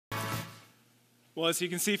Well, as you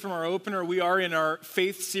can see from our opener, we are in our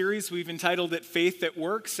faith series. We've entitled it Faith That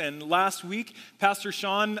Works. And last week, Pastor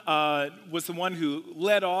Sean was the one who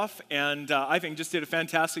led off and I think just did a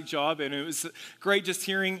fantastic job. And it was great just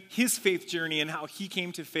hearing his faith journey and how he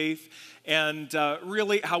came to faith and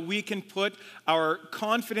really how we can put our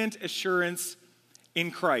confident assurance in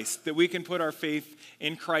Christ, that we can put our faith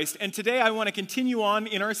in Christ. And today I want to continue on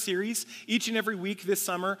in our series. Each and every week this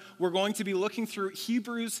summer, we're going to be looking through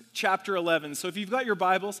Hebrews chapter 11. So if you've got your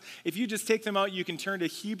Bibles, if you just take them out, you can turn to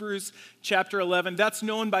Hebrews chapter 11. That's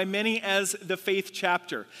known by many as the faith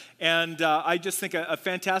chapter. And I just think a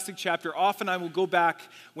fantastic chapter. Often I will go back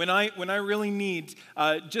when I really need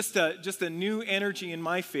just a new energy in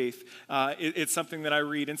my faith. It's something that I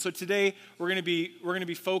read. And so today we're going to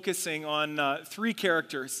be focusing on three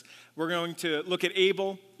characters. We're going to look at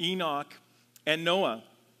Abel, Enoch, and Noah.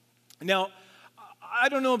 Now, I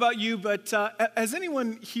don't know about you, but has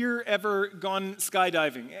anyone here ever gone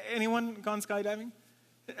skydiving? Anyone gone skydiving?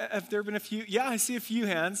 Have there been a few? Yeah, I see a few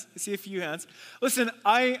hands. Listen,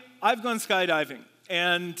 I've gone skydiving,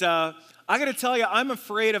 and I got to tell you, I'm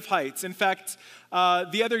afraid of heights. In fact,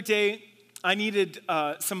 the other day, I needed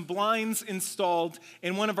some blinds installed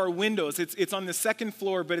in one of our windows. It's on the second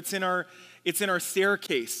floor, but it's in our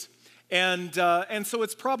staircase. And so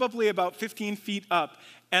it's probably about 15 feet up.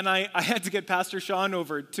 And I had to get Pastor Sean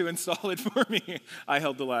over to install it for me. I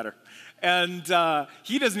held the ladder. And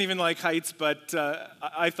he doesn't even like heights, but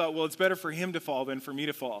I thought, well, it's better for him to fall than for me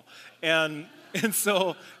to fall. And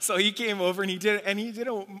so he came over and he did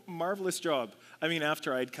a marvelous job. I mean,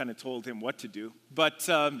 after I'd kind of told him what to do. But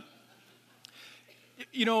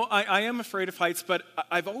you know, I am afraid of heights, but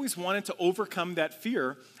I've always wanted to overcome that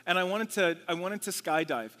fear, and I wanted to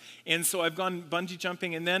skydive. And so I've gone bungee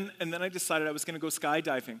jumping, and then I decided I was going to go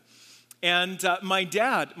skydiving. And my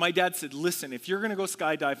dad said, listen, if you're going to go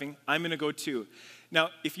skydiving, I'm going to go too. Now,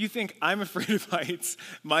 if you think I'm afraid of heights,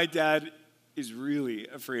 my dad is really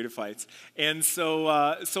afraid of heights. And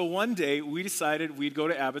so one day we decided we'd go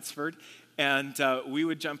to Abbotsford, and we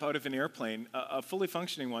would jump out of an airplane, a fully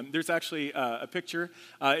functioning one. There's actually a picture.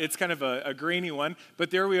 It's kind of a grainy one. But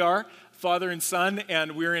there we are, father and son,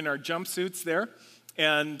 and we're in our jumpsuits there.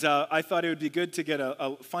 And I thought it would be good to get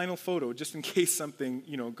a final photo just in case something,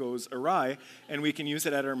 goes awry, and we can use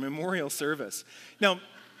it at our memorial service. Now,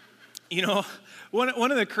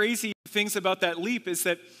 one of the crazy things about that leap is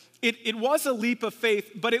that it was a leap of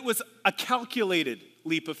faith, but it was a calculated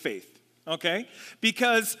leap of faith, okay?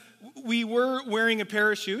 Because we were wearing a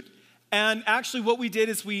parachute, and actually what we did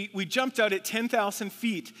is we jumped out at 10,000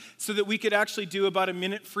 feet so that we could actually do about a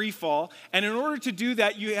minute free fall. And in order to do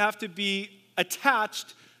that, you have to be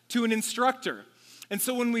attached to an instructor. And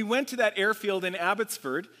so when we went to that airfield in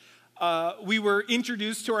Abbotsford, we were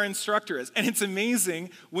introduced to our instructors. And it's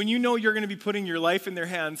amazing when you know you're going to be putting your life in their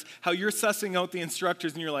hands, how you're sussing out the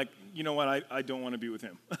instructors and you're like, you know what, I don't want to be with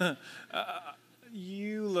him.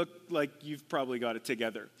 You look like you've probably got it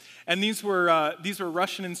together. And these were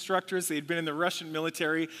Russian instructors. They had been in the Russian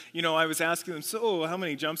military. I was asking them, so how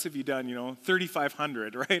many jumps have you done?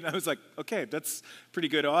 3,500, right? And I was like, okay, that's pretty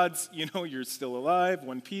good odds. You're still alive,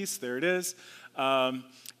 one piece, there it is.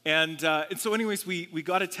 And so anyways, we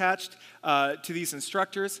got attached to these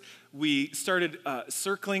instructors. We started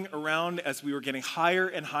circling around as we were getting higher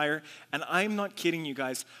and higher. And I'm not kidding you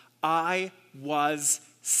guys. I was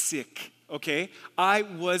sick. Okay, I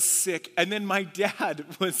was sick, and then my dad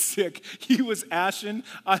was sick. He was ashen,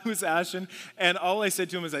 I was ashen, and all I said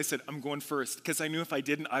to him is, I said, I'm going first, because I knew if I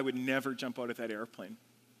didn't, I would never jump out of that airplane,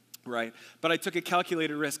 right? But I took a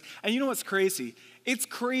calculated risk, and you know what's crazy? It's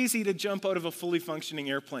crazy to jump out of a fully functioning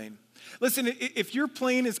airplane. Listen, if your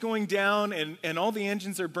plane is going down and all the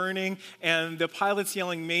engines are burning and the pilot's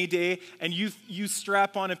yelling Mayday and you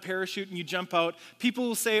strap on a parachute and you jump out, people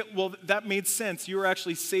will say, well, that made sense. You were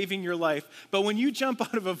actually saving your life. But when you jump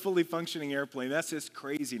out of a fully functioning airplane, that's just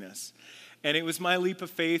craziness. And it was my leap of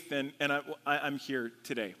faith, and I'm here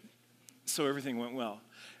today. So everything went well.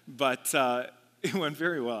 But it went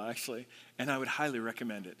very well, actually, and I would highly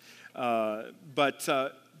recommend it.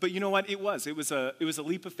 But you know what? It was a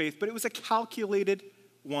leap of faith, but it was a calculated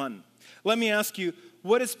one. Let me ask you,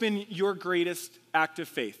 what has been your greatest act of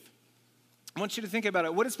faith? I want you to think about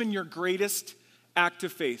it. What has been your greatest act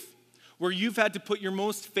of faith? Where you've had to put your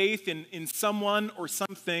most faith in someone or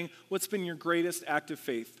something, what's been your greatest act of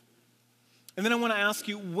faith? And then I want to ask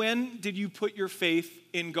you, when did you put your faith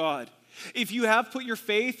in God? If you have put your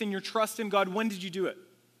faith and your trust in God, when did you do it?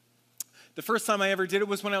 The first time I ever did it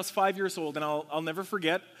was when I was 5 years old, and I'll never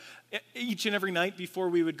forget. Each and every night before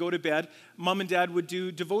we would go to bed, Mom and Dad would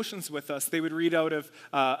do devotions with us. They would read out of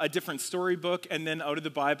a different storybook and then out of the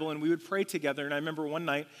Bible, and we would pray together. And I remember one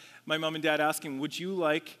night, my mom and dad asking, would you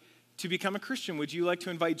like to become a Christian? Would you like to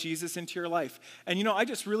invite Jesus into your life? And I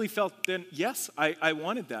just really felt then, yes, I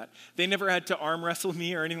wanted that. They never had to arm wrestle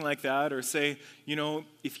me or anything like that, or say,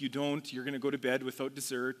 if you don't, you're going to go to bed without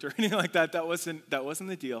dessert or anything like that. That wasn't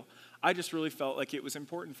the deal. I just really felt like it was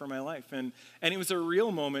important for my life. And it was a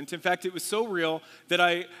real moment. In fact, it was so real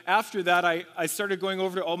that after that, I started going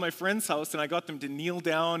over to all my friends' house, and I got them to kneel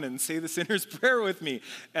down and say the sinner's prayer with me.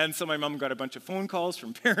 And so my mom got a bunch of phone calls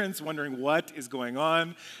from parents wondering what is going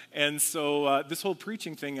on. And so this whole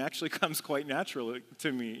preaching thing actually comes quite natural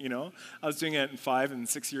to me, I was doing it at 5 and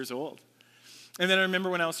 6 years old. And then I remember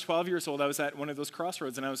when I was 12 years old, I was at one of those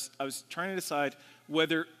crossroads, and I was trying to decide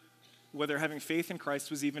whether having faith in Christ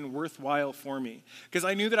was even worthwhile for me. Because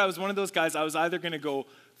I knew that I was one of those guys, I was either going to go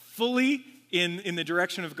fully in the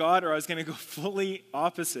direction of God, or I was going to go fully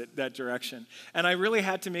opposite that direction. And I really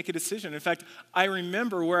had to make a decision. In fact, I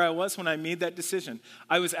remember where I was when I made that decision.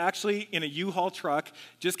 I was actually in a U-Haul truck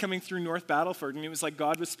just coming through North Battleford, and it was like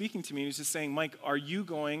God was speaking to me. He was just saying, Mike, are you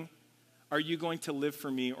going to live for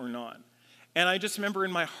me or not? And I just remember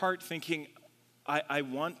in my heart thinking, I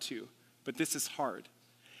want to, but this is hard.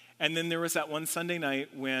 And then there was that one Sunday night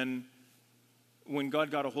when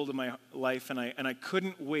God got a hold of my life, and I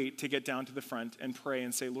couldn't wait to get down to the front and pray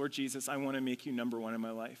and say, Lord Jesus, I want to make you number one in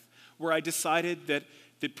my life. Where I decided that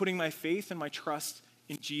putting my faith and my trust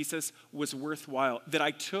in Jesus was worthwhile. That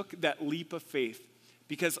I took that leap of faith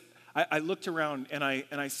because I looked around and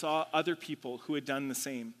I saw other people who had done the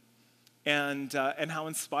same, and how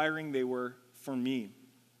inspiring they were for me.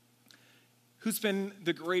 Who's been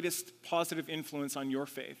the greatest positive influence on your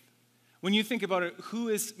faith? When you think about it, who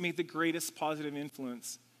has made the greatest positive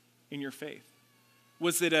influence in your faith?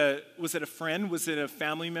 Was it a friend? Was it a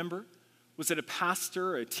family member? Was it a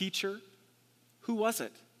pastor, a teacher? Who was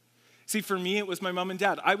it? See, for me, it was my mom and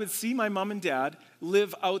dad. I would see my mom and dad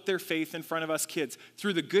live out their faith in front of us kids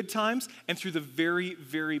through the good times and through the very,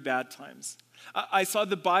 very bad times. I saw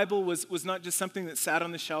the Bible was not just something that sat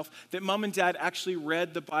on the shelf, that mom and dad actually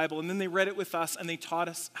read the Bible, and then they read it with us, and they taught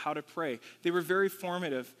us how to pray. They were very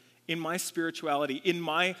formative in my spirituality, in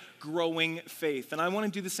my growing faith. And I want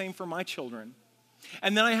to do the same for my children.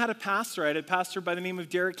 And then I had a pastor by the name of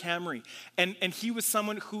Derek Camry. And he was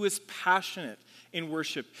someone who was passionate in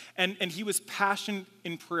worship. And he was passionate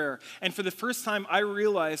in prayer. And for the first time, I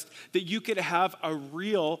realized that you could have a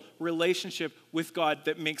real relationship with God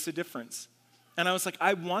that makes a difference. And I was like,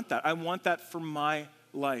 I want that. I want that for my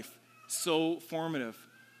life. So formative.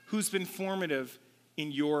 Who's been formative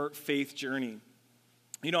in your faith journey?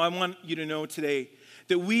 I want you to know today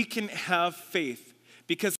that we can have faith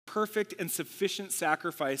because of the perfect and sufficient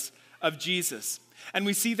sacrifice of Jesus. And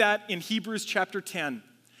we see that in Hebrews chapter 10,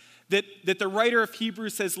 that the writer of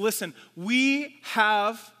Hebrews says, listen, we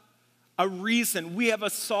have a reason, we have a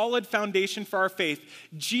solid foundation for our faith.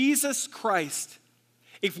 Jesus Christ,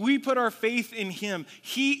 if we put our faith in him,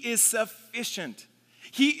 he is sufficient.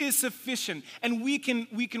 He is sufficient, and we can,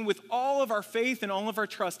 with all of our faith and all of our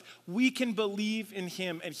trust, we can believe in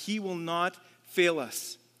him, and he will not fail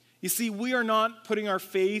us. You see, we are not putting our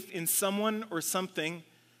faith in someone or something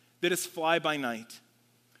that is fly-by-night.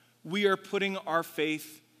 We are putting our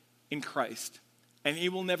faith in Christ, and he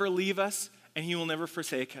will never leave us, and he will never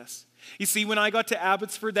forsake us. You see, when I got to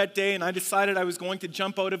Abbotsford that day and I decided I was going to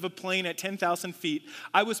jump out of a plane at 10,000 feet,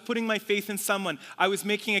 I was putting my faith in someone. I was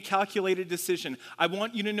making a calculated decision. I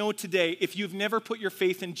want you to know today, if you've never put your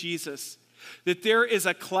faith in Jesus, that there is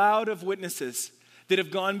a cloud of witnesses that have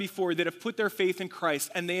gone before, that have put their faith in Christ,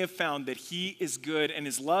 and they have found that he is good and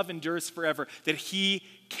his love endures forever, that he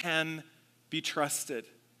can be trusted.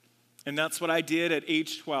 And that's what I did at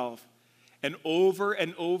age 12. And over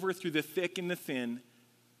through the thick and the thin,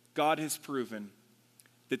 God has proven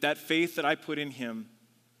that faith that I put in him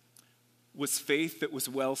was faith that was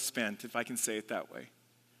well spent, if I can say it that way.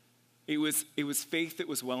 It was faith that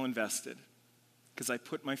was well invested because I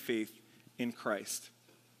put my faith in Christ.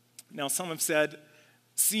 Now, some have said,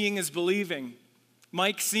 seeing is believing.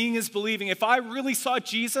 Mike, seeing is believing. If I really saw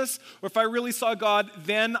Jesus or if I really saw God,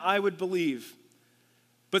 then I would believe.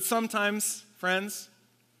 But sometimes, friends,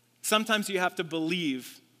 sometimes you have to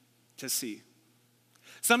believe to see.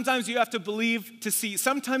 Sometimes you have to believe to see.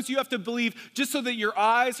 Sometimes you have to believe just so that your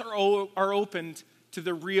eyes are opened to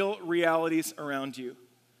the real realities around you.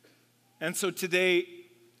 And so today,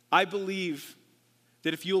 I believe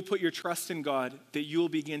that if you'll put your trust in God, that you'll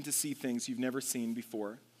begin to see things you've never seen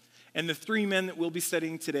before. And the three men that we'll be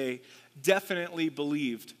studying today definitely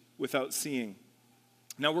believed without seeing.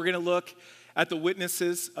 Now we're going to look at the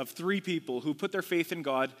witnesses of three people who put their faith in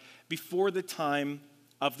God before the time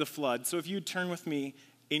of the flood. So if you'd turn with me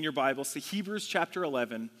in your Bibles to Hebrews chapter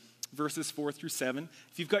 11, verses 4 through 7.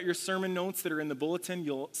 If you've got your sermon notes that are in the bulletin,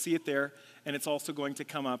 you'll see it there, and it's also going to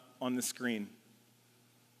come up on the screen.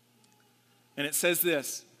 And it says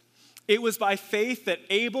this: "It was by faith that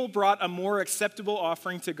Abel brought a more acceptable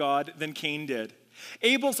offering to God than Cain did.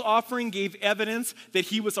 Abel's offering gave evidence that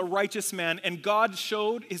he was a righteous man, and God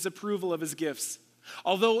showed his approval of his gifts.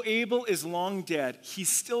 Although Abel is long dead, he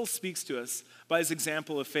still speaks to us by his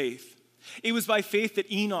example of faith. It was by faith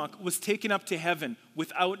that Enoch was taken up to heaven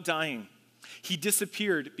without dying. He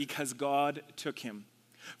disappeared because God took him.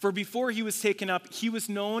 For before he was taken up, he was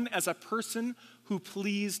known as a person who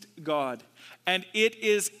pleased God. And it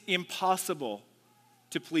is impossible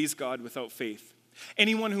to please God without faith.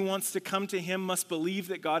 Anyone who wants to come to him must believe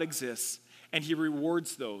that God exists, and he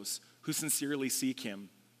rewards those who sincerely seek him.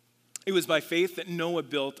 It was by faith that Noah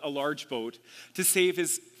built a large boat to save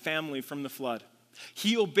his family from the flood.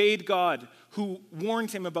 He obeyed God, who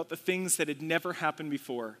warned him about the things that had never happened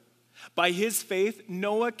before. By his faith,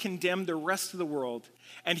 Noah condemned the rest of the world,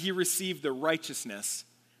 and he received the righteousness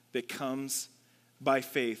that comes by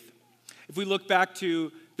faith." If we look back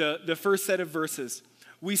to the first set of verses,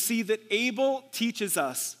 we see that Abel teaches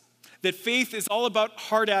us that faith is all about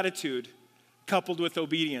heart attitude coupled with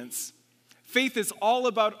obedience. Faith is all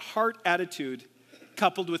about heart attitude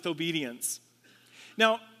coupled with obedience.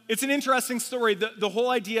 Now, it's an interesting story, the whole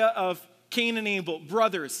idea of Cain and Abel,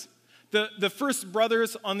 brothers, the first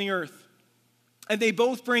brothers on the earth. And they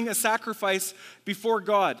both bring a sacrifice before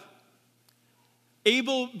God.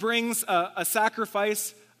 Abel brings a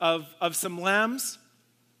sacrifice of some lambs,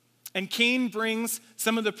 and Cain brings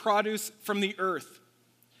some of the produce from the earth.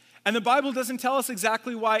 And the Bible doesn't tell us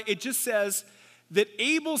exactly why. It just says that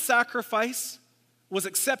Abel's sacrifice was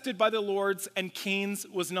accepted by the Lord's and Cain's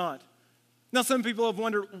was not. Now, some people have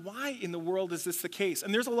wondered, why in the world is this the case?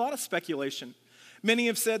 And there's a lot of speculation. Many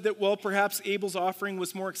have said that, well, perhaps Abel's offering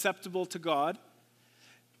was more acceptable to God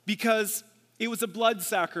because it was a blood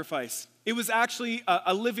sacrifice. It was actually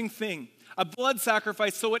a living thing, a blood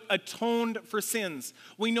sacrifice, so it atoned for sins.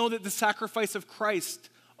 We know that the sacrifice of Christ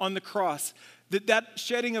on the cross, that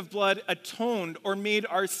shedding of blood atoned or made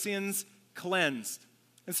our sins cleansed.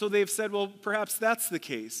 And so they've said, well, perhaps that's the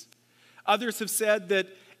case. Others have said that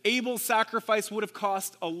Abel's sacrifice would have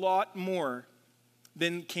cost a lot more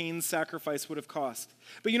than Cain's sacrifice would have cost.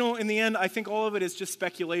 But in the end, I think all of it is just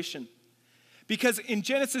speculation. Because in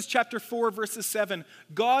Genesis chapter 4, verses 7,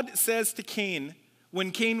 God says to Cain,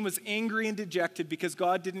 when Cain was angry and dejected because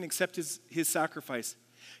God didn't accept his sacrifice,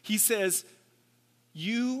 he says,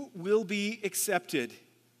 "You will be accepted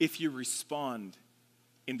if you respond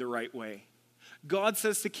in the right way." God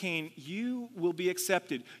says to Cain, you will be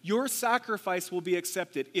accepted. Your sacrifice will be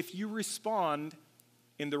accepted if you respond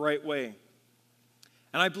in the right way.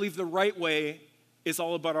 And I believe the right way is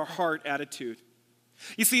all about our heart attitude.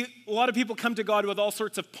 You see, a lot of people come to God with all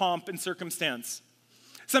sorts of pomp and circumstance.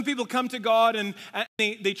 Some people come to God and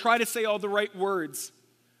they try to say all the right words.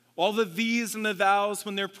 All the these and the thous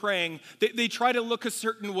when they're praying. They try to look a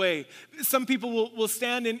certain way. Some people will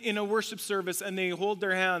stand in a worship service and they hold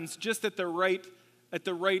their hands just at the right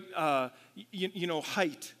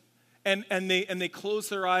height. And they close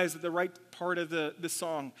their eyes at the right part of the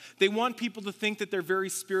song. They want people to think that they're very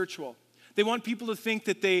spiritual. They want people to think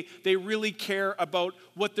that they really care about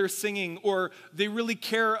what they're singing, or they really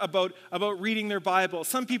care about reading their Bible.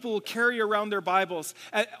 Some people will carry around their Bibles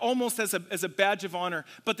almost as a badge of honor,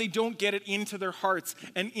 but they don't get it into their hearts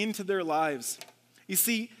and into their lives. You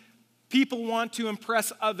see, people want to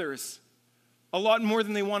impress others a lot more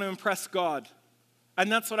than they want to impress God. And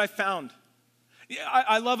that's what I found.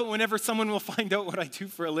 I love it whenever someone will find out what I do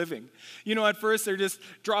for a living. At first they're just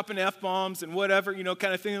dropping F-bombs and whatever,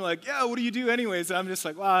 kind of thing, like, yeah, what do you do anyways? And I'm just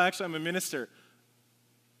like, well, actually, I'm a minister.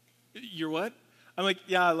 You're what? I'm like,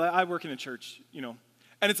 yeah, I work in a church, And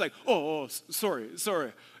it's like, oh, sorry.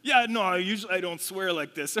 Yeah, no, I don't swear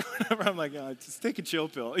like this or whatever. I'm like, yeah, just take a chill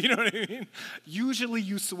pill. You know what I mean? Usually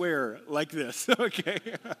you swear like this, okay?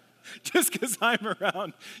 Just because I'm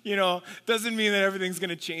around, doesn't mean that everything's going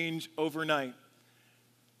to change overnight.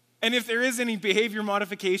 And if there is any behavior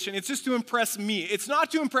modification, it's just to impress me. It's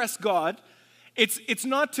not to impress God. It's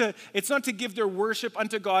not to give their worship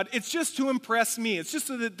unto God. It's just to impress me. It's just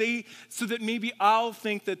so that maybe I'll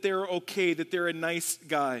think that they're okay, that they're a nice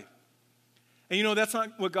guy. And that's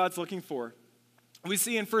not what God's looking for. We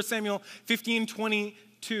see in 1 Samuel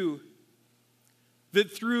 15:22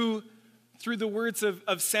 that through through the words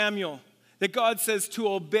of Samuel that God says to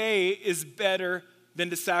obey is better than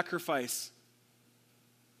to sacrifice.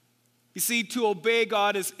 You see, to obey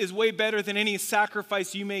God is way better than any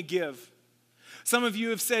sacrifice you may give. Some of you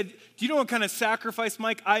have said, do you know what kind of sacrifice,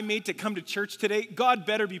 Mike, I made to come to church today? God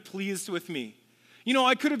better be pleased with me. You know,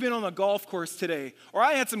 I could have been on the golf course today, or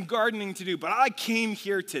I had some gardening to do, but I came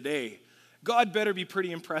here today. God better be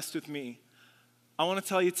pretty impressed with me. I want to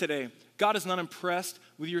tell you today, God is not impressed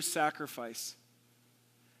with your sacrifice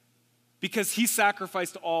because he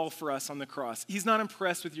sacrificed all for us on the cross. He's not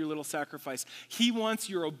impressed with your little sacrifice. He wants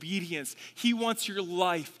your obedience. He wants your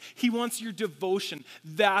life. He wants your devotion.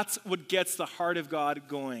 That's what gets the heart of God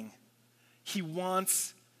going. He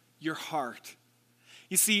wants your heart.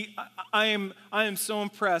 You see, I am so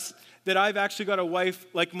impressed that I've actually got a wife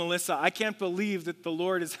like Melissa. I can't believe that the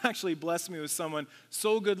Lord has actually blessed me with someone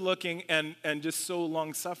so good looking and just so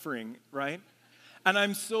long suffering, right? And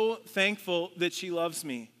I'm so thankful that she loves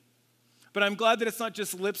me. But I'm glad that it's not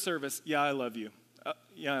just lip service. Yeah, I love you.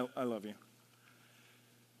 I love you.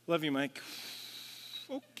 Love you, Mike.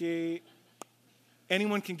 Okay.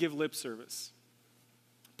 Anyone can give lip service.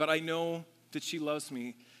 But I know that she loves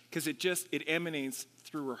me because it emanates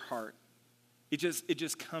through her heart. It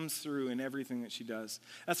just comes through in everything that she does.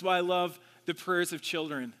 That's why I love the prayers of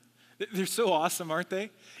children. They're so awesome, aren't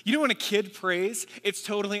they? You know when a kid prays, it's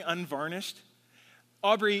totally unvarnished.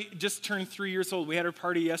 Aubrey just turned 3 years old. We had her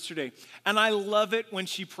party yesterday. And I love it when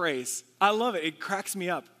she prays. I love it. It cracks me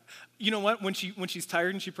up. You know what? When she's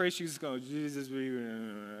tired and she prays, she just goes, Jesus,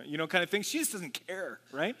 kind of thing. She just doesn't care,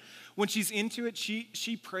 right? When she's into it,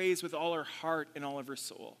 she prays with all her heart and all of her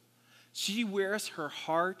soul. She wears her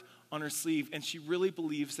heart on her sleeve, and she really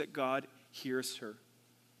believes that God hears her.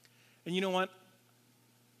 And you know what?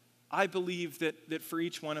 I believe that for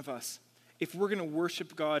each one of us, if we're going to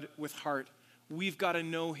worship God with heart, we've got to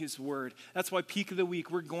know his word. That's why Peak of the Week,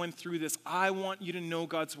 we're going through this. I want you to know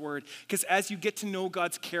God's word. Because as you get to know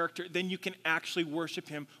God's character, then you can actually worship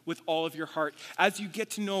him with all of your heart. As you get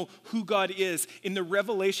to know who God is in the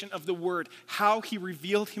revelation of the word, how he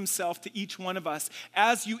revealed himself to each one of us,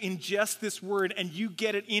 as you ingest this word and you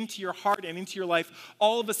get it into your heart and into your life,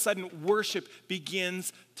 all of a sudden worship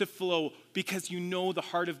begins to flow because you know the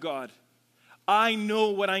heart of God. I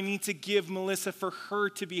know what I need to give Melissa for her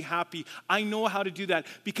to be happy. I know how to do that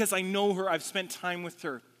because I know her. I've spent time with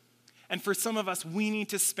her. And for some of us, we need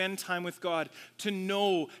to spend time with God to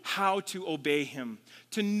know how to obey him,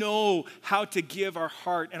 to know how to give our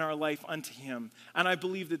heart and our life unto him. And I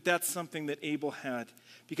believe that that's something that Abel had,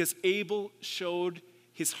 because Abel showed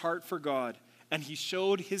his heart for God, and he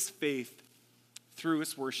showed his faith through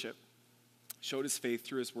his worship. Showed his faith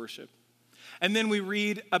through his worship. And then we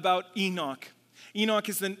read about Enoch. Enoch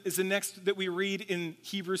is the next that we read in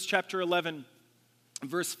Hebrews chapter 11,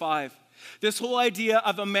 verse 5. This whole idea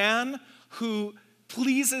of a man who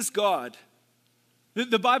pleases God.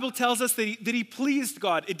 The Bible tells us that he pleased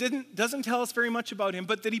God. It doesn't tell us very much about him,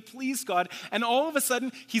 but that he pleased God. And all of a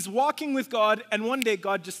sudden, he's walking with God, and one day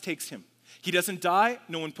God just takes him. He doesn't die.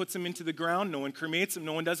 No one puts him into the ground. No one cremates him.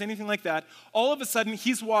 No one does anything like that. All of a sudden,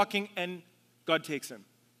 he's walking, and God takes him.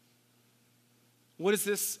 What is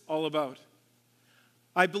this all about?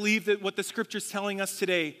 I believe that what the scripture is telling us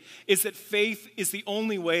today is that faith is the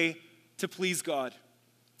only way to please God.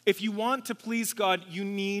 If you want to please God, you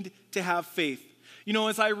need to have faith. You know,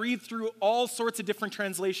 as I read through all sorts of different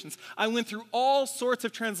translations, I went through all sorts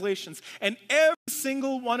of translations, and every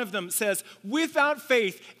single one of them says, without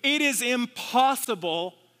faith, it is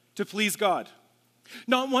impossible to please God.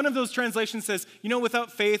 Not one of those translations says,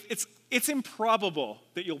 without faith, it's improbable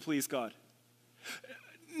that you'll please God.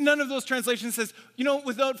 None of those translations says,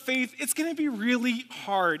 without faith, it's going to be really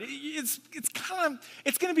hard. It's going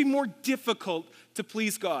to be more difficult to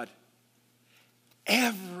please God.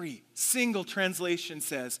 Every single translation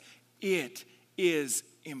says it is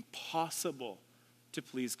impossible to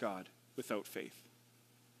please God without faith.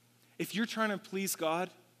 If you're trying to please God,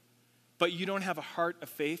 but you don't have a heart of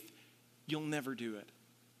faith, you'll never do it.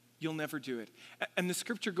 You'll never do it. And the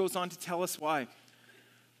scripture goes on to tell us why.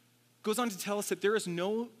 Goes on to tell us that there is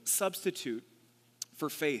no substitute for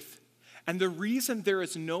faith. And the reason there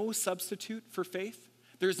is no substitute for faith,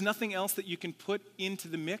 there's nothing else that you can put into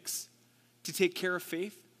the mix to take care of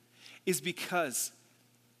faith, is because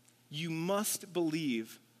you must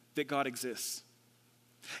believe that God exists.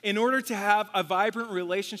 In order to have a vibrant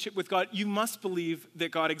relationship with God, you must believe that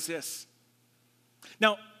God exists.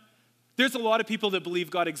 Now, there's a lot of people that believe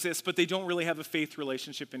God exists, but they don't really have a faith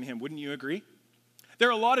relationship in him. Wouldn't you agree? There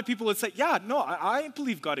are a lot of people that say, I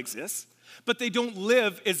believe God exists, but they don't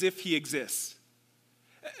live as if he exists.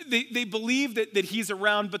 They believe that he's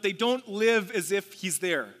around, but they don't live as if he's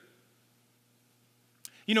there.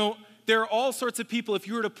 You know, there are all sorts of people. If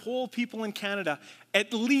you were to poll people in Canada,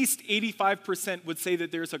 at least 85% would say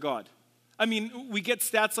that there's a God. I mean, we get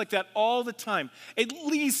stats like that all the time. At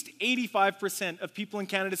least 85% of people in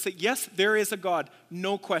Canada say, yes, there is a God.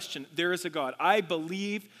 No question, there is a God. I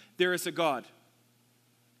believe there is a God.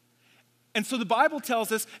 And so the Bible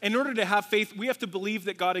tells us, in order to have faith, we have to believe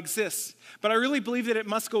that God exists. But I really believe that it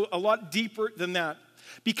must go a lot deeper than that.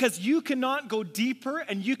 Because you cannot go deeper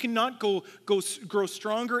and you cannot grow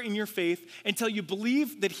stronger in your faith until you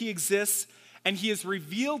believe that he exists. And he has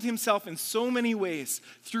revealed himself in so many ways,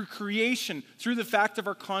 through creation, through the fact of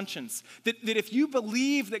our conscience, that if you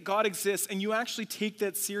believe that God exists and you actually take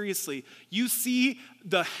that seriously, you see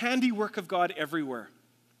the handiwork of God everywhere.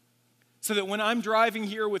 So that when I'm driving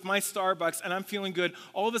here with my Starbucks and I'm feeling good,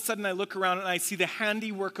 all of a sudden I look around and I see the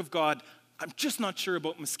handiwork of God. I'm just not sure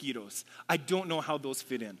about mosquitoes. I don't know how those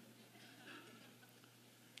fit in.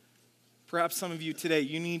 Perhaps some of you today,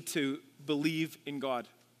 you need to believe in God.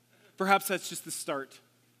 Perhaps that's just the start.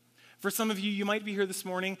 For some of you, you might be here this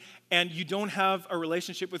morning and you don't have a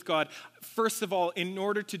relationship with God. First of all, in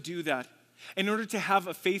order to do that, in order to have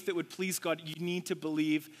a faith that would please God, you need to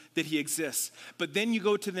believe that he exists. But then you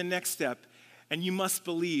go to the next step and you must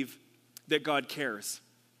believe that God cares.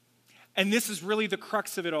 And this is really the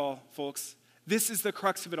crux of it all, folks. This is the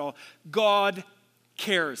crux of it all. God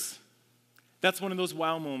cares. That's one of those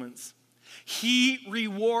wow moments. He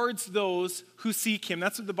rewards those who seek him.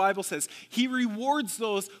 That's what the Bible says. He rewards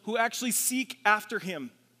those who actually seek after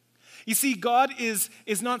him. You see, God is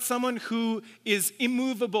not someone who is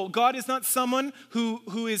immovable. God is not someone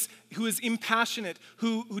who is impassionate,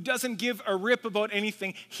 who doesn't give a rip about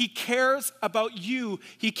anything. He cares about you.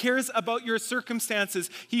 He cares about your circumstances.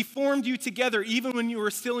 He formed you together even when you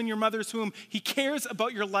were still in your mother's womb. He cares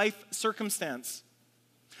about your life circumstance.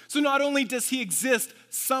 So not only does he exist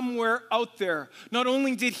somewhere out there, not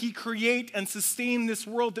only did he create and sustain this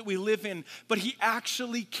world that we live in, but he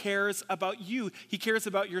actually cares about you. He cares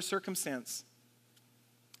about your circumstance.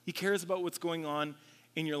 He cares about what's going on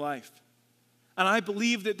in your life. And I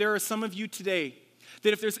believe that there are some of you today,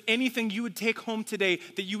 that if there's anything you would take home today,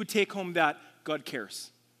 that you would take home that God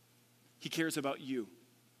cares. He cares about you.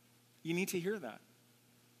 You need to hear that.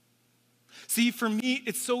 See, for me,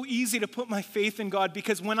 it's so easy to put my faith in God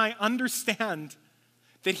because when I understand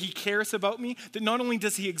that he cares about me, that not only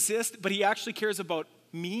does he exist, but he actually cares about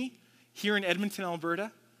me here in Edmonton,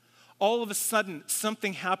 Alberta, all of a sudden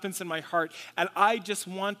something happens in my heart and I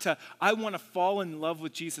want to fall in love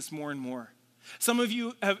with Jesus more and more. Some of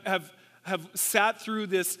you have sat through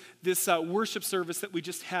this worship service that we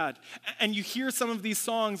just had, and you hear some of these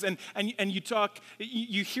songs, and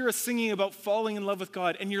you hear us singing about falling in love with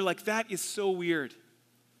God, and you're like, that is so weird.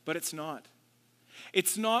 But it's not.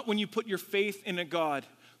 It's not when you put your faith in a God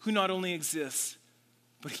who not only exists,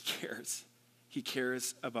 but he cares. He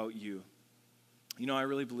cares about you. You know, I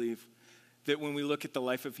really believe that when we look at the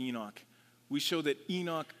life of Enoch, we show that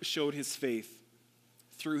Enoch showed his faith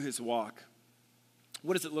through his walk.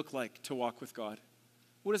 What does it look like to walk with God?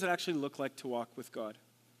 What does it actually look like to walk with God?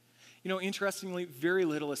 You know, interestingly, very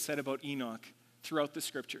little is said about Enoch throughout the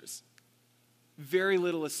scriptures. Very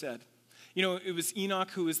little is said. You know, it was Enoch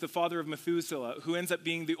who is the father of Methuselah, who ends up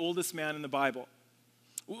being the oldest man in the Bible.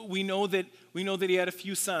 We know that he had a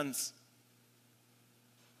few sons.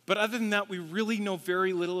 But other than that, we really know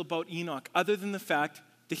very little about Enoch, other than the fact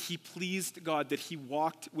that he pleased God, that he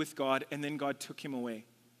walked with God, and then God took him away.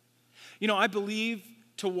 You know, I believe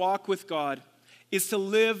to walk with God is to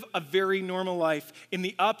live a very normal life in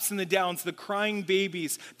the ups and the downs, the crying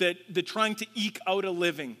babies, the trying to eke out a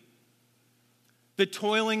living, the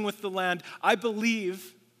toiling with the land. I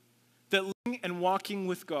believe that living and walking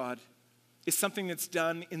with God is something that's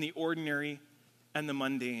done in the ordinary and the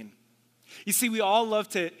mundane. You see, we all love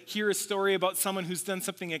to hear a story about someone who's done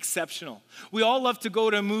something exceptional. We all love to go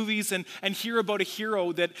to movies and hear about a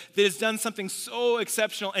hero that has done something so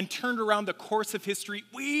exceptional and turned around the course of history.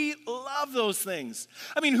 We love those things.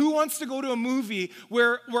 I mean, who wants to go to a movie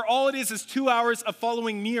where all it is 2 hours of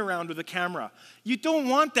following me around with a camera? You don't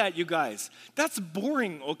want that, you guys. That's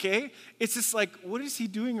boring, okay? It's just like, what is he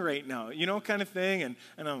doing right now? You know, kind of thing. And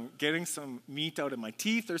I'm getting some meat out of my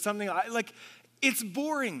teeth or something. It's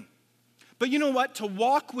boring. But you know what? To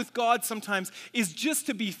walk with God sometimes is just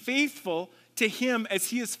to be faithful to him as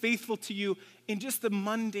he is faithful to you in just the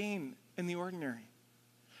mundane and the ordinary.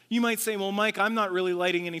 You might say, well, Mike, I'm not really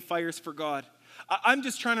lighting any fires for God. I'm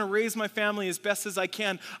just trying to raise my family as best as I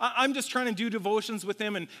can. I'm just trying to do devotions with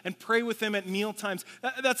him and pray with him at meal times.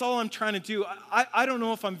 That's all I'm trying to do. I don't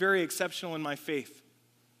know if I'm very exceptional in my faith.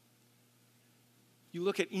 You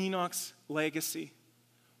look at Enoch's legacy,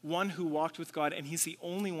 one who walked with God, and he's the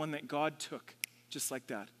only one that God took just like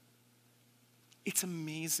that. It's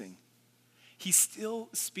amazing. He still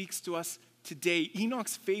speaks to us today.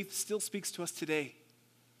 Enoch's faith still speaks to us today.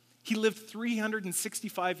 He lived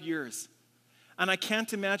 365 years. And I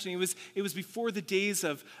can't imagine, it was before the days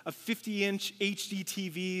of 50-inch HD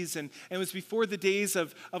TVs, and it was before the days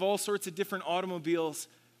of all sorts of different automobiles.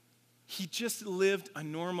 He just lived a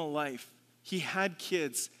normal life. He had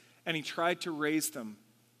kids, and he tried to raise them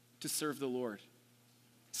to serve the Lord.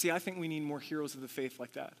 See, I think we need more heroes of the faith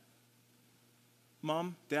like that.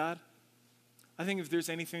 Mom, Dad, I think if there's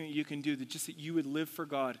anything that you can do, that you would live for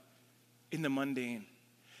God in the mundane.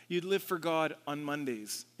 You'd live for God on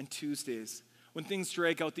Mondays and Tuesdays. When things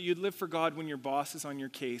drag out, that you'd live for God when your boss is on your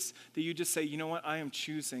case, that you just say, you know what, I am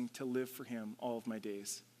choosing to live for him all of my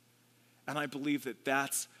days. And I believe that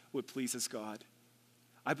that's what pleases God.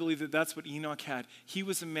 I believe that that's what Enoch had. He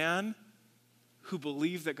was a man who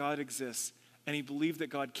believed that God exists, and he believed that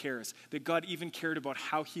God cares, that God even cared about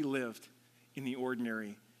how he lived in the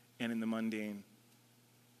ordinary and in the mundane.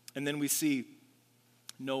 And then we see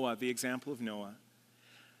Noah, the example of Noah.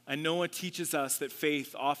 And Noah teaches us that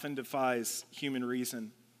faith often defies human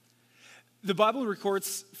reason. The Bible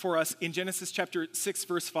records for us in Genesis chapter 6,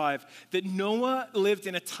 verse 5, that Noah lived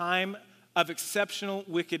in a time of exceptional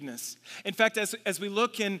wickedness. In fact, as we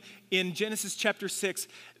look in Genesis chapter 6,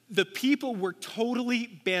 the people were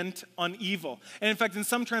totally bent on evil. And in fact, in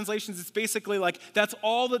some translations, it's basically like that's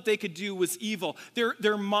all that they could do was evil.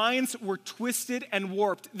 Their minds were twisted and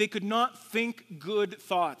warped. They could not think good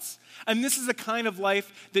thoughts. And this is the kind of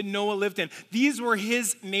life that Noah lived in. These were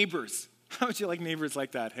his neighbors. How would you like neighbors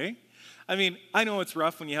like that, hey? I mean, I know it's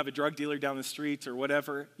rough when you have a drug dealer down the street or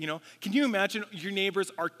whatever, you know. Can you imagine your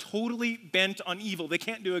neighbors are totally bent on evil? They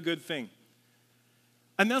can't do a good thing.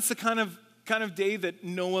 And that's the kind of day that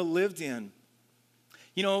Noah lived in.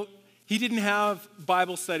 You know, he didn't have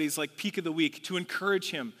Bible studies like Peak of the Week to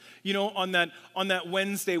encourage him. You know, on that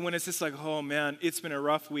Wednesday when it's just like, oh man, it's been a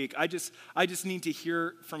rough week. I just need to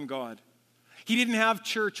hear from God. He didn't have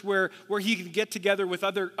church where he could get together with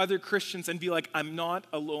other Christians and be like, I'm not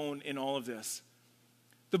alone in all of this.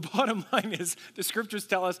 The bottom line is the scriptures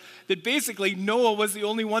tell us that basically Noah was the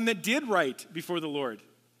only one that did right before the Lord.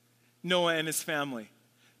 Noah and his family.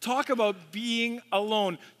 Talk about being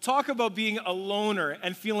alone. Talk about being a loner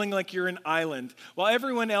and feeling like you're an island. While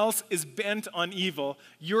everyone else is bent on evil,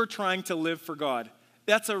 you're trying to live for God.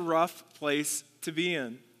 That's a rough place to be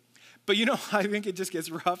in. But you know, I think it just gets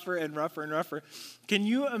rougher and rougher and rougher. Can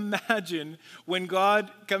you imagine when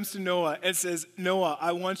God comes to Noah and says, Noah,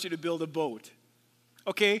 I want you to build a boat?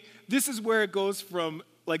 Okay, this is where it goes from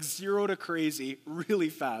like 0 to crazy really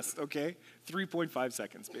fast, okay? 3.5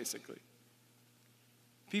 seconds, basically.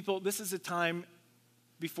 People, this is a time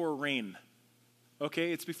before rain,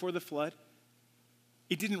 okay? It's before the flood.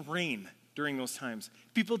 It didn't rain during those times.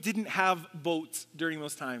 People didn't have boats during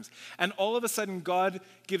those times. And all of a sudden, God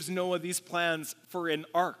gives Noah these plans for an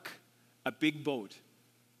ark, a big boat.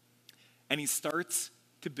 And he starts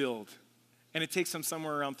to build. And it takes him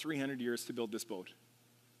somewhere around 300 years to build this boat.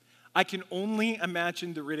 I can only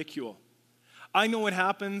imagine the ridicule. I know what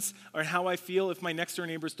happens or how I feel if my next door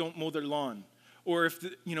neighbors don't mow their lawn. Or if,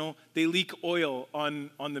 they leak oil on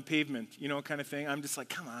the pavement, kind of thing. I'm just like,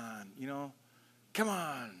 come on, come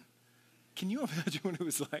on. Can you imagine what it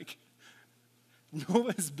was like?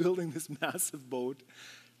 Noah's building this massive boat,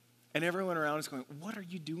 and everyone around is going, what are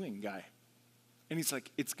you doing, guy? And he's like,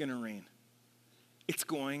 it's going to rain. It's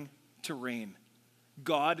going to rain.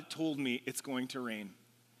 God told me it's going to rain.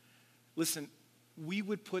 Listen, we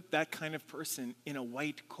would put that kind of person in a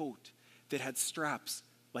white coat that had straps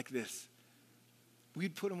like this.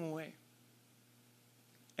 We'd put him away.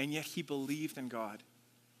 And yet he believed in God.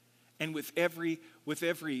 And with every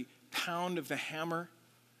pound of the hammer,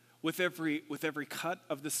 with every cut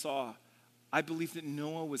of the saw, I believe that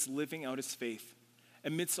Noah was living out his faith.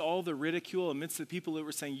 Amidst all the ridicule, amidst the people that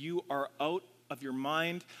were saying, you are out of your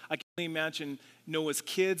mind. I can only imagine Noah's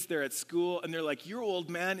kids, they're at school, and they're like, your old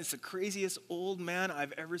man is the craziest old man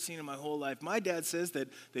I've ever seen in my whole life. My dad says that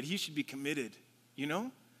he should be committed,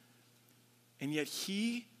 And yet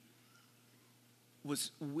he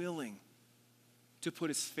was willing to put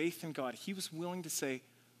his faith in God. He was willing to say,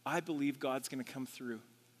 I believe God's going to come through.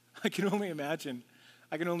 I can only imagine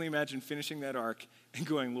finishing that ark and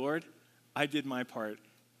going, Lord, I did my part.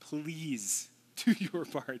 Please do your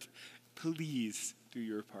part. Please do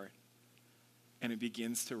your part. And it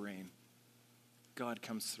begins to rain. God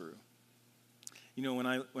comes through. When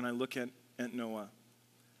I look at Noah,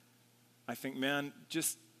 I think, man,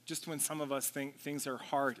 just when some of us think things are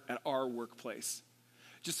hard at our workplace,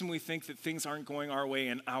 just when we think that things aren't going our way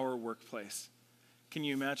in our workplace. Can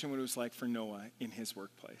you imagine what it was like for Noah in his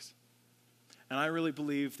workplace? And I really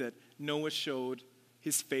believe that Noah showed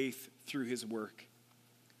his faith through his work.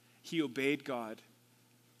 He obeyed God,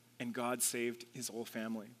 and God saved his whole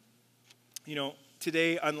family. You know,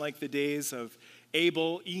 today, unlike the days of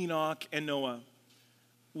Abel, Enoch, and Noah,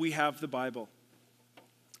 we have the Bible.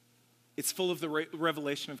 It's full of the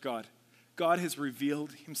revelation of God. God has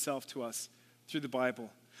revealed himself to us through the Bible.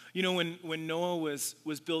 You know, when Noah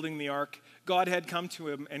was building the ark, God had come to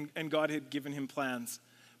him and God had given him plans.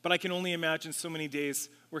 But I can only imagine so many days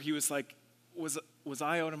where he was like, was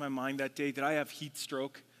I out of my mind that day? Did I have heat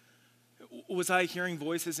stroke? Was I hearing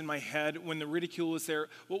voices in my head when the ridicule was there?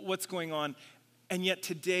 What's going on? And yet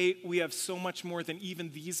today we have so much more than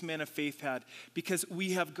even these men of faith had, because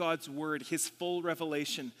we have God's word, his full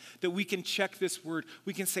revelation, that we can check this word.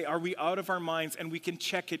 We can say, are we out of our minds? And we can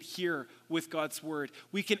check it here with God's word.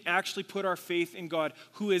 We can actually put our faith in God,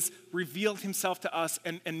 who has revealed himself to us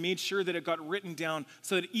and made sure that it got written down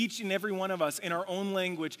so that each and every one of us in our own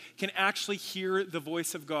language can actually hear the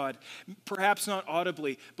voice of God. Perhaps not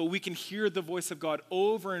audibly, but we can hear the voice of God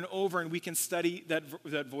over and over, and we can study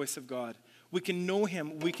that voice of God. We can know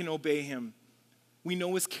him, we can obey him. We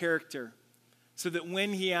know his character, so that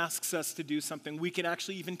when he asks us to do something, we can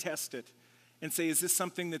actually even test it and say, is this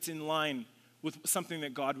something that's in line with something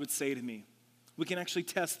that God would say to me? We can actually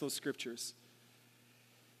test those scriptures.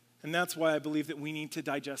 And that's why I believe that we need to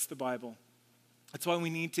digest the Bible. That's why we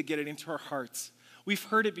need to get it into our hearts. We've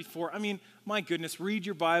heard it before. I mean, my goodness, read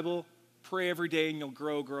your Bible, pray every day, and you'll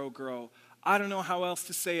grow, grow, grow. I don't know how else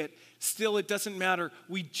to say it. Still, it doesn't matter.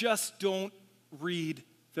 We just don't read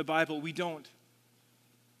the Bible. We don't.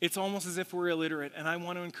 It's almost as if we're illiterate. And I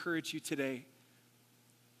want to encourage you today.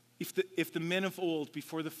 If the men of old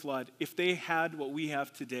before the flood, if they had what we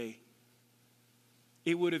have today,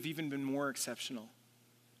 it would have even been more exceptional.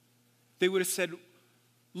 They would have said,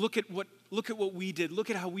 look at what we did. Look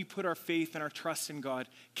at how we put our faith and our trust in God.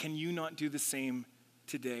 Can you not do the same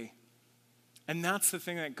today? And that's the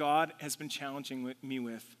thing that God has been challenging me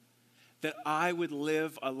with, that I would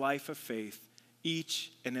live a life of faith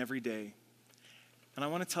each and every day. And I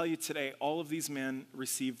want to tell you today, all of these men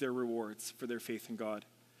received their rewards for their faith in God,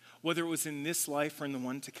 whether it was in this life or in the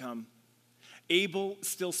one to come. Abel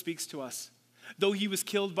still speaks to us. Though he was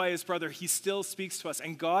killed by his brother, he still speaks to us,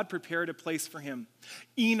 and God prepared a place for him.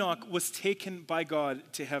 Enoch was taken by God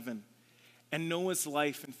to heaven, and Noah's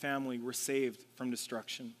life and family were saved from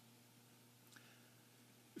destruction.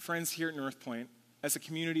 Friends, here at North Point, as a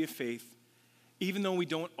community of faith, even though we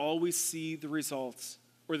don't always see the results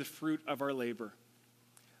or the fruit of our labor,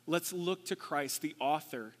 let's look to Christ, the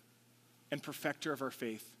author and perfecter of our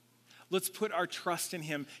faith. Let's put our trust in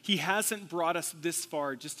him. He hasn't brought us this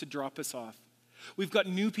far just to drop us off. We've got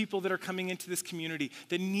new people that are coming into this community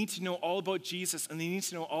that need to know all about Jesus, and they need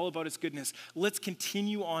to know all about his goodness. Let's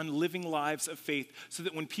continue on living lives of faith so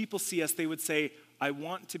that when people see us, they would say, I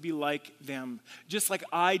want to be like them. Just like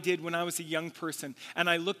I did when I was a young person. And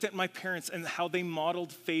I looked at my parents and how they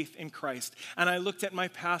modeled faith in Christ. And I looked at my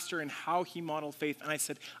pastor and how he modeled faith. And I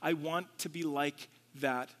said, I want to be like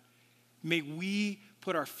that. May we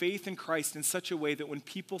put our faith in Christ in such a way that when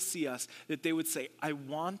people see us, that they would say, I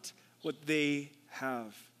want what they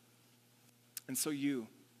have. And so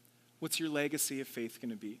what's your legacy of faith going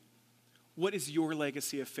to be? What is your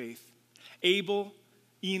legacy of faith? Abel,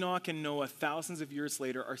 Enoch, and Noah, thousands of years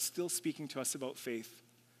later, are still speaking to us about faith.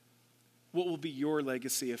 What will be your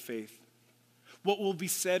legacy of faith? What will be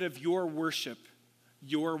said of your worship,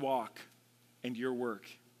 your walk, and your work?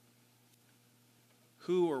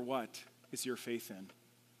 Who or what is your faith in?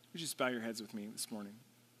 Would you just bow your heads with me this morning?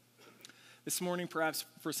 This morning, perhaps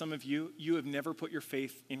for some of you, you have never put your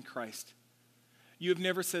faith in Christ. You have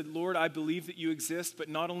never said, Lord, I believe that you exist, but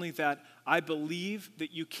not only that, I believe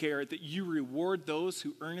that you care, that you reward those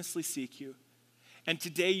who earnestly seek you. And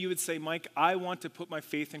today you would say, Mike, I want to put my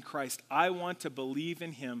faith in Christ. I want to believe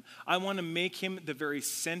in him. I want to make him the very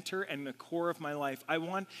center and the core of my life. I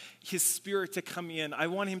want his Spirit to come in. I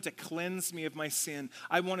want him to cleanse me of my sin.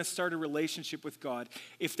 I want to start a relationship with God.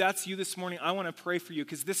 If that's you this morning, I want to pray for you,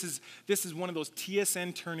 because this is one of those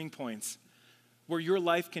TSN turning points where your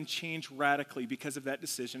life can change radically because of that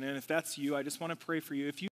decision. And if that's you, I just want to pray for you.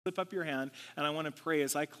 If you slip up your hand, and I want to pray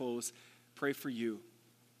as I close, pray for you.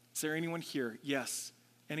 Is there anyone here? Yes.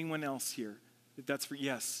 Anyone else here? That's for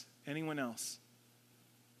yes. Anyone else?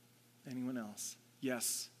 Anyone else?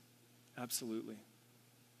 Yes. Absolutely.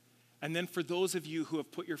 And then for those of you who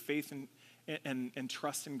have put your faith and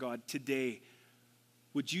trust in God today,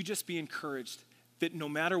 would you just be encouraged that no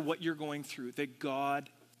matter what you're going through, that God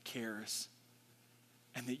cares?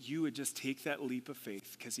 and that you would just take that leap of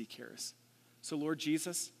faith because he cares. So Lord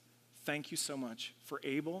Jesus, thank you so much for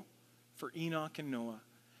Abel, for Enoch and Noah,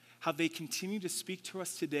 how they continue to speak to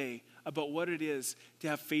us today about what it is to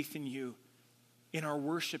have faith in you, in our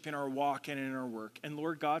worship, in our walk, and in our work. And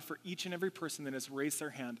Lord God, for each and every person that has raised their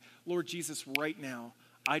hand, Lord Jesus, right now,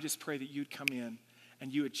 I just pray that you'd come in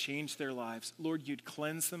and you would change their lives. Lord, you'd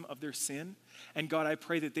cleanse them of their sin. And God, I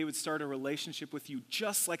pray that they would start a relationship with you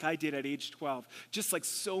just like I did at age 12, just like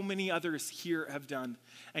so many others here have done.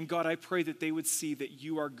 And God, I pray that they would see that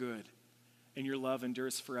you are good and your love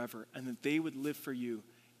endures forever, and that they would live for you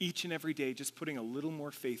each and every day, just putting a little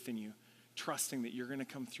more faith in you, trusting that you're going to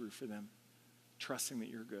come through for them, trusting that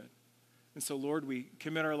you're good. And so, Lord, we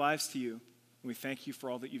commit our lives to you, and we thank you for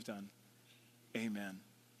all that you've done. Amen.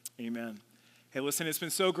 Amen. Hey, listen, it's been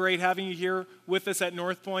so great having you here with us at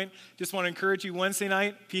North Point. Just want to encourage you, Wednesday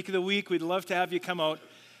night, peak of the week, we'd love to have you come out.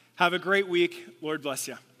 Have a great week. Lord bless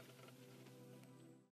you.